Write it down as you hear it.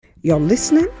You're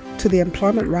listening to the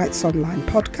Employment Rights Online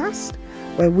podcast,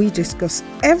 where we discuss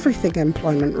everything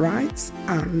employment rights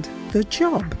and the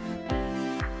job.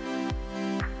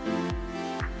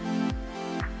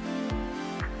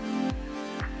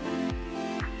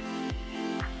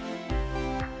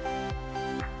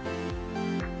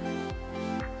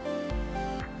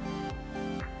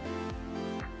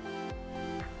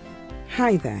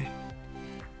 Hi there.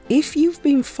 If you've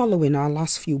been following our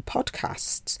last few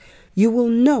podcasts, you will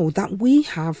know that we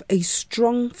have a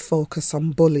strong focus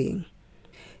on bullying.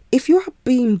 If you are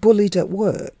being bullied at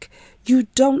work, you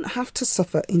don't have to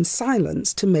suffer in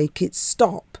silence to make it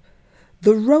stop.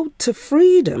 The road to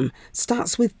freedom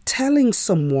starts with telling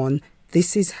someone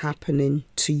this is happening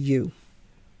to you.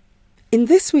 In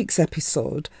this week's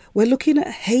episode, we're looking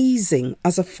at hazing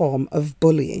as a form of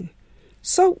bullying.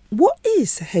 So, what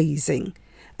is hazing,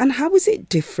 and how is it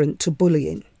different to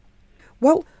bullying?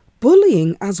 Well,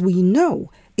 bullying, as we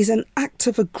know, is an act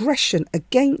of aggression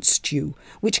against you,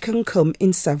 which can come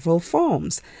in several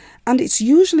forms, and it's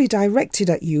usually directed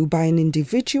at you by an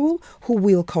individual, who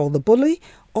we'll call the bully,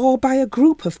 or by a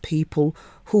group of people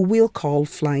who we'll call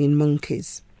flying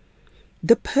monkeys.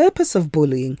 The purpose of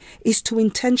bullying is to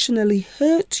intentionally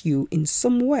hurt you in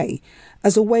some way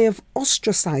as a way of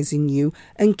ostracizing you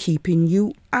and keeping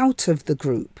you out of the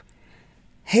group.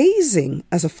 Hazing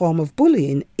as a form of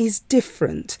bullying is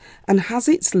different and has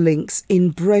its links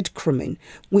in breadcrumbing,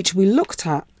 which we looked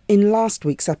at in last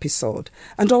week's episode,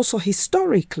 and also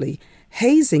historically,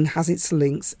 hazing has its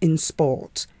links in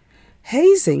sport.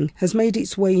 Hazing has made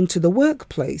its way into the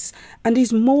workplace and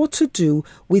is more to do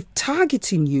with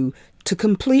targeting you to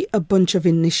complete a bunch of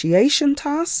initiation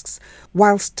tasks,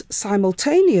 whilst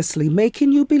simultaneously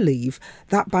making you believe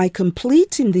that by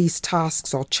completing these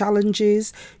tasks or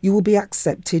challenges, you will be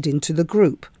accepted into the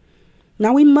group.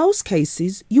 Now, in most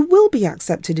cases, you will be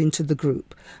accepted into the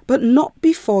group, but not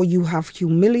before you have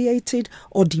humiliated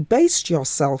or debased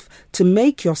yourself to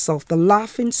make yourself the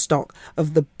laughing stock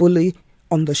of the bully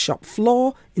on the shop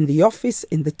floor, in the office,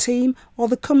 in the team, or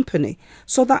the company,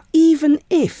 so that even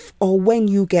if or when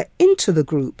you get into the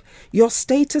group, your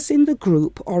status in the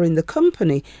group or in the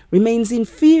company remains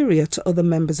inferior to other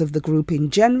members of the group in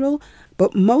general,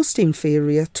 but most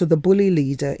inferior to the bully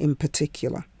leader in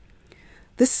particular.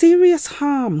 The serious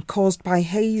harm caused by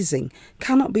hazing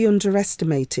cannot be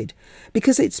underestimated,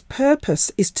 because its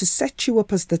purpose is to set you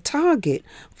up as the target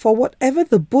for whatever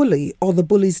the bully or the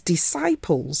bully's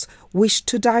disciples wish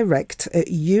to direct at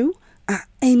you at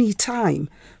any time,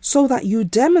 so that you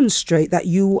demonstrate that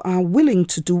you are willing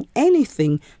to do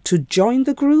anything to join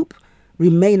the group,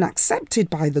 remain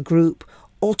accepted by the group,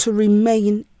 or to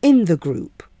remain in the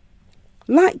group.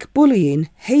 Like bullying,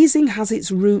 hazing has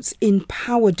its roots in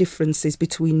power differences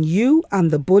between you and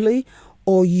the bully,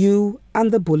 or you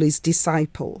and the bully's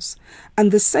disciples.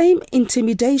 And the same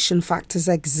intimidation factors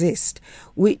exist,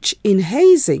 which in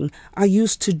hazing are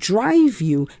used to drive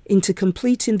you into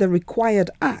completing the required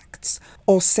acts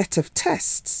or set of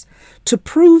tests to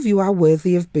prove you are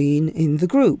worthy of being in the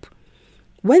group.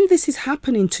 When this is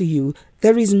happening to you,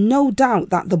 there is no doubt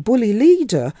that the bully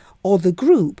leader or the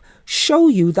group show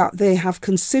you that they have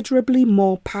considerably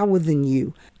more power than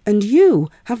you, and you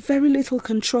have very little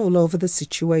control over the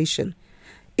situation.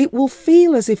 It will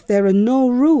feel as if there are no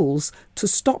rules to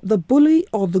stop the bully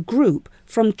or the group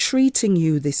from treating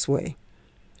you this way.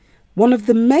 One of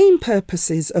the main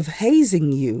purposes of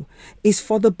hazing you is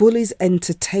for the bully's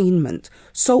entertainment.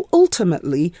 So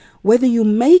ultimately, whether you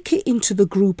make it into the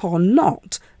group or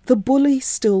not, the bully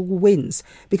still wins,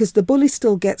 because the bully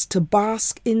still gets to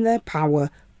bask in their power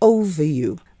over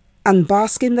you and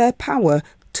bask in their power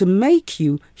to make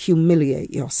you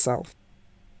humiliate yourself.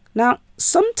 Now,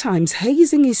 sometimes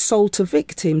hazing is sold to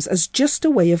victims as just a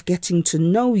way of getting to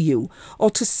know you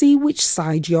or to see which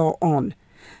side you're on.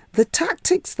 The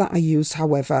tactics that are used,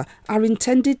 however, are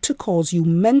intended to cause you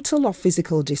mental or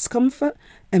physical discomfort,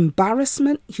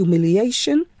 embarrassment,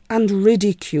 humiliation, and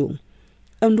ridicule.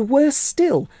 And worse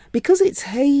still, because it's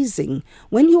hazing,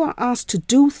 when you are asked to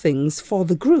do things for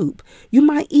the group, you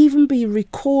might even be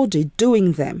recorded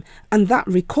doing them, and that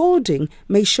recording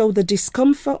may show the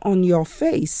discomfort on your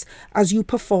face as you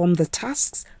perform the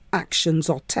tasks, actions,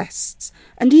 or tests.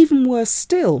 And even worse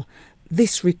still,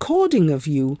 this recording of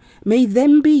you may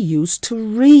then be used to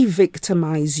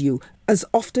re-victimize you as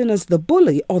often as the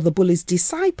bully or the bully's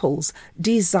disciples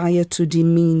desire to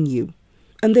demean you.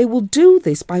 And they will do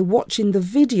this by watching the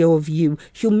video of you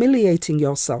humiliating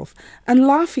yourself and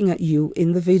laughing at you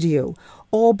in the video,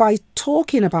 or by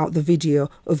talking about the video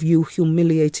of you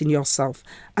humiliating yourself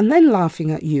and then laughing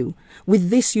at you, with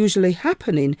this usually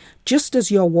happening just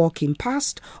as you're walking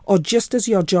past or just as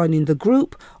you're joining the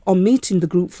group or meeting the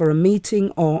group for a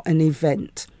meeting or an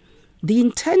event. The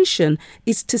intention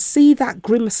is to see that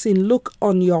grimacing look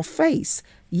on your face,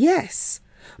 yes,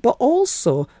 but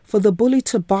also for the bully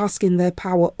to bask in their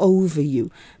power over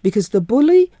you, because the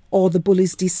bully or the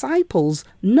bully's disciples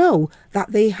know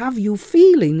that they have you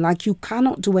feeling like you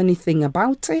cannot do anything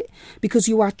about it because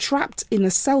you are trapped in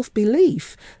a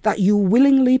self-belief that you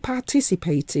willingly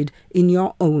participated in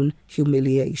your own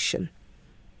humiliation.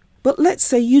 But let's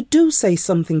say you do say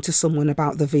something to someone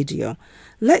about the video.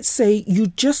 Let's say you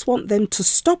just want them to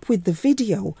stop with the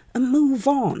video and move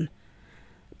on.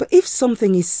 But if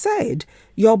something is said,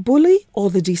 your bully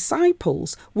or the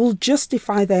disciples will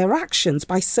justify their actions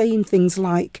by saying things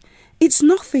like, "It's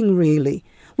nothing really.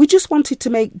 We just wanted to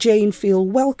make Jane feel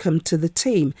welcome to the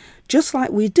team, just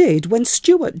like we did when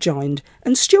Stuart joined.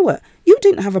 And Stuart, you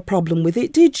didn't have a problem with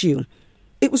it, did you?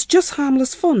 It was just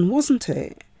harmless fun, wasn't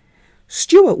it?"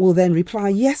 Stuart will then reply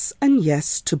yes and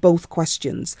yes to both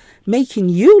questions, making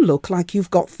you look like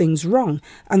you've got things wrong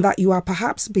and that you are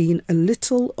perhaps being a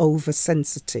little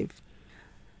oversensitive.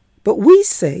 But we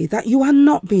say that you are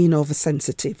not being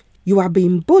oversensitive. You are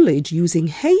being bullied using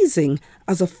hazing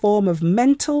as a form of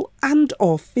mental and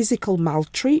or physical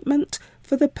maltreatment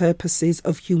for the purposes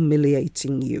of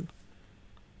humiliating you.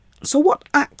 So what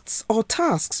acts or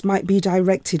tasks might be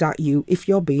directed at you if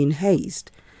you're being hazed?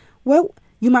 Well,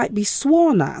 you might be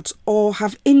sworn at or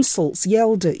have insults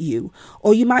yelled at you,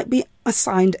 or you might be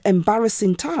assigned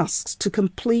embarrassing tasks to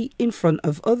complete in front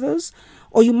of others,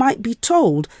 or you might be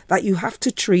told that you have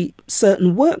to treat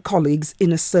certain work colleagues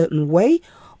in a certain way,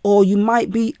 or you might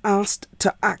be asked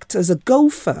to act as a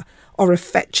gopher or a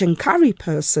fetch and carry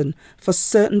person for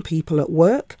certain people at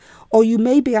work, or you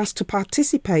may be asked to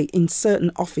participate in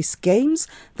certain office games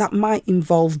that might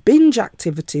involve binge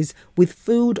activities with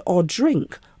food or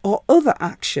drink, or other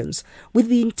actions with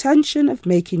the intention of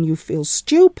making you feel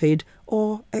stupid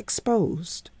or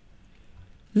exposed.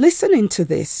 Listening to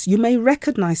this, you may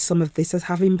recognise some of this as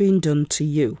having been done to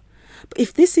you. But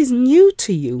if this is new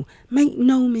to you, make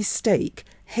no mistake,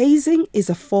 hazing is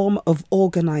a form of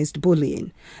organised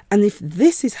bullying. And if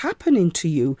this is happening to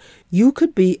you, you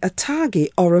could be a target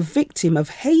or a victim of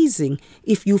hazing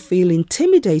if you feel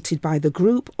intimidated by the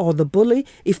group or the bully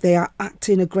if they are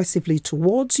acting aggressively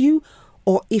towards you,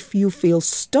 or if you feel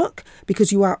stuck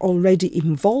because you are already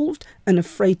involved and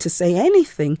afraid to say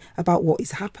anything about what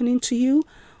is happening to you,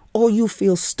 or you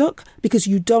feel stuck because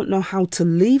you don't know how to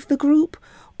leave the group,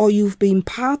 or you've been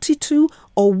party to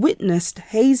or witnessed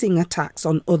hazing attacks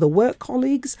on other work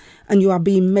colleagues and you are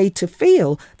being made to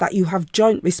feel that you have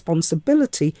joint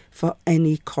responsibility for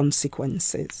any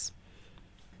consequences.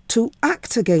 To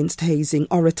act against hazing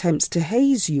or attempts to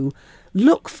haze you,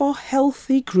 look for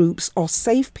healthy groups or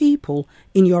safe people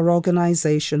in your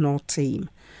organisation or team.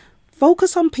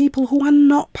 Focus on people who are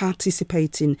not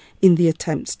participating in the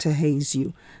attempts to haze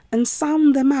you and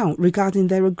sound them out regarding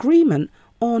their agreement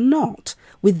or not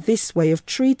with this way of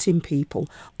treating people,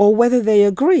 or whether they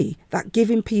agree that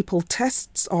giving people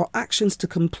tests or actions to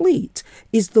complete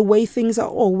is the way things are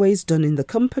always done in the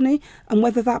company, and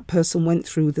whether that person went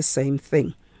through the same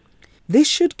thing. This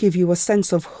should give you a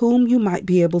sense of whom you might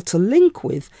be able to link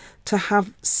with to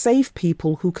have safe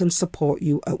people who can support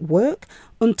you at work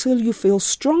until you feel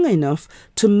strong enough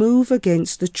to move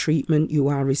against the treatment you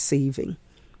are receiving.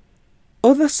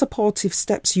 Other supportive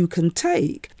steps you can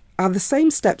take are the same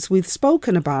steps we've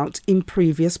spoken about in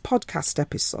previous podcast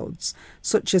episodes,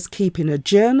 such as keeping a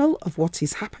journal of what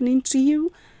is happening to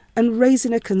you and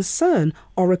raising a concern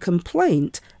or a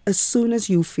complaint as soon as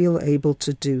you feel able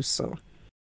to do so.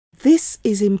 This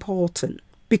is important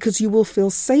because you will feel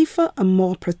safer and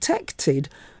more protected,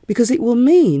 because it will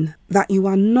mean that you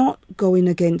are not going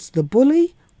against the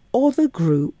bully or the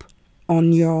group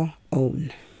on your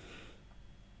own.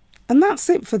 And that's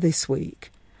it for this week.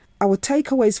 Our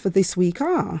takeaways for this week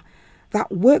are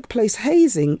that workplace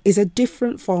hazing is a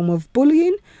different form of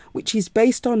bullying, which is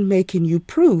based on making you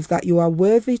prove that you are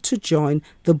worthy to join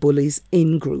the bully's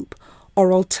in-group,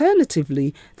 or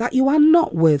alternatively, that you are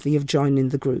not worthy of joining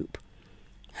the group.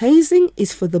 Hazing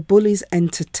is for the bully's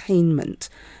entertainment,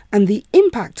 and the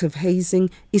impact of hazing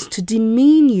is to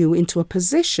demean you into a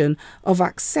position of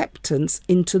acceptance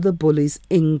into the bully's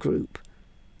in-group.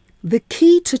 The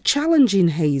key to challenging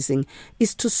hazing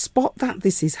is to spot that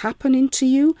this is happening to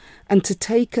you and to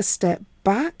take a step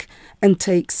back and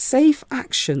take safe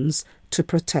actions to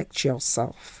protect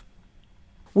yourself.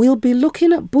 We'll be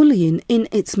looking at bullying in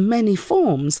its many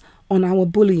forms on our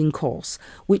bullying course,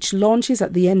 which launches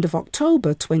at the end of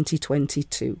October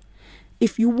 2022.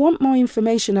 If you want more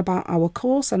information about our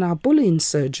course and our bullying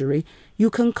surgery, you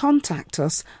can contact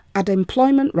us at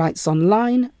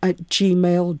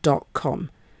employmentrightsonline@gmail.com.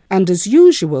 And as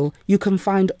usual, you can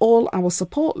find all our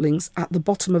support links at the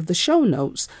bottom of the show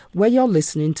notes where you're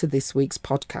listening to this week's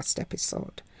podcast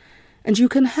episode. And you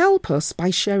can help us by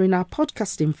sharing our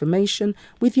podcast information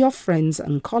with your friends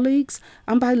and colleagues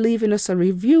and by leaving us a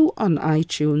review on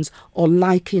iTunes or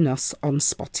liking us on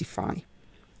Spotify.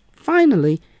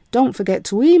 Finally, don't forget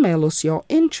to email us your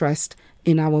interest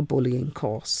in our bullying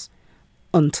course.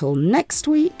 Until next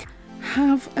week,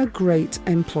 have a great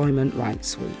Employment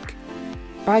Rights Week.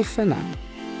 Bye for now.